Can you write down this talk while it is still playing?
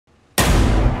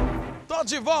Tô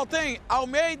de volta, hein?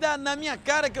 Almeida, na minha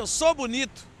cara que eu sou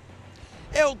bonito.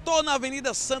 Eu tô na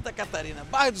Avenida Santa Catarina,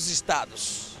 bairro dos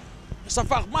Estados. Essa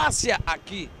farmácia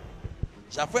aqui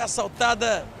já foi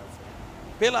assaltada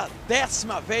pela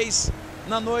 10ª vez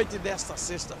na noite desta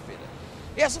sexta-feira.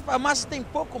 E essa farmácia tem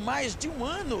pouco mais de um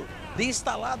ano de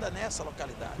instalada nessa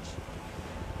localidade.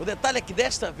 O detalhe é que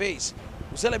desta vez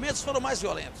os elementos foram mais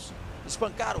violentos.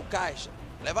 Espancaram o caixa,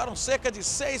 levaram cerca de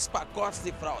 6 pacotes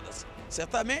de fraldas.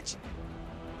 Certamente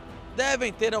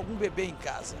devem ter algum bebê em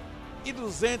casa. E R$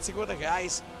 250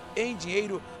 em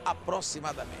dinheiro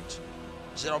aproximadamente.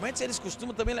 Geralmente eles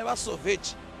costumam também levar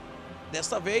sorvete.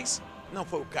 Desta vez não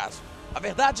foi o caso. A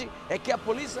verdade é que a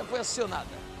polícia foi acionada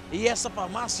e essa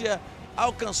farmácia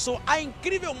alcançou a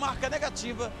incrível marca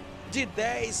negativa de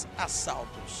 10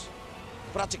 assaltos.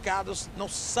 Praticados, não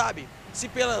se sabe se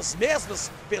pelas mesmas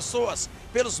pessoas,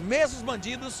 pelos mesmos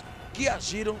bandidos que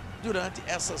agiram durante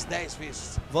essas 10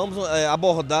 vezes. Vamos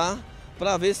abordar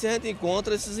para ver se a gente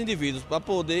encontra esses indivíduos, para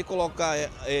poder colocar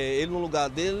ele no lugar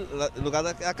dele, no lugar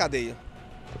da cadeia.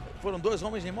 Foram 2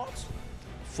 homens em motos?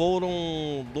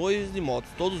 Foram 2 de moto,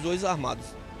 todos 2 armados.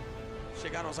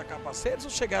 Chegaram a usar capacetes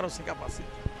ou chegaram sem capacete?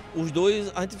 Os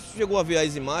 2, a gente chegou a ver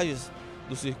as imagens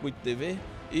do circuito TV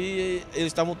e eles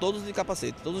estavam todos de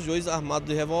capacete, todos os 2 armados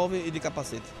de revólver e de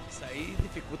capacete. Isso aí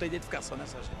dificulta a identificação, né,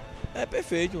 sargento? É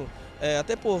perfeito,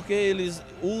 até porque eles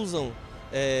usam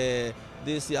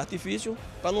desse artifício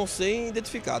para não serem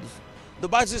identificados. Do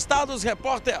bairro dos Estados,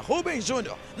 repórter Rubem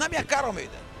Júnior, na minha cara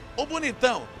Almeida. O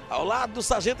bonitão, ao lado do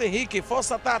sargento Henrique,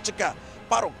 Força Tática,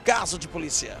 para o caso de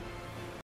polícia.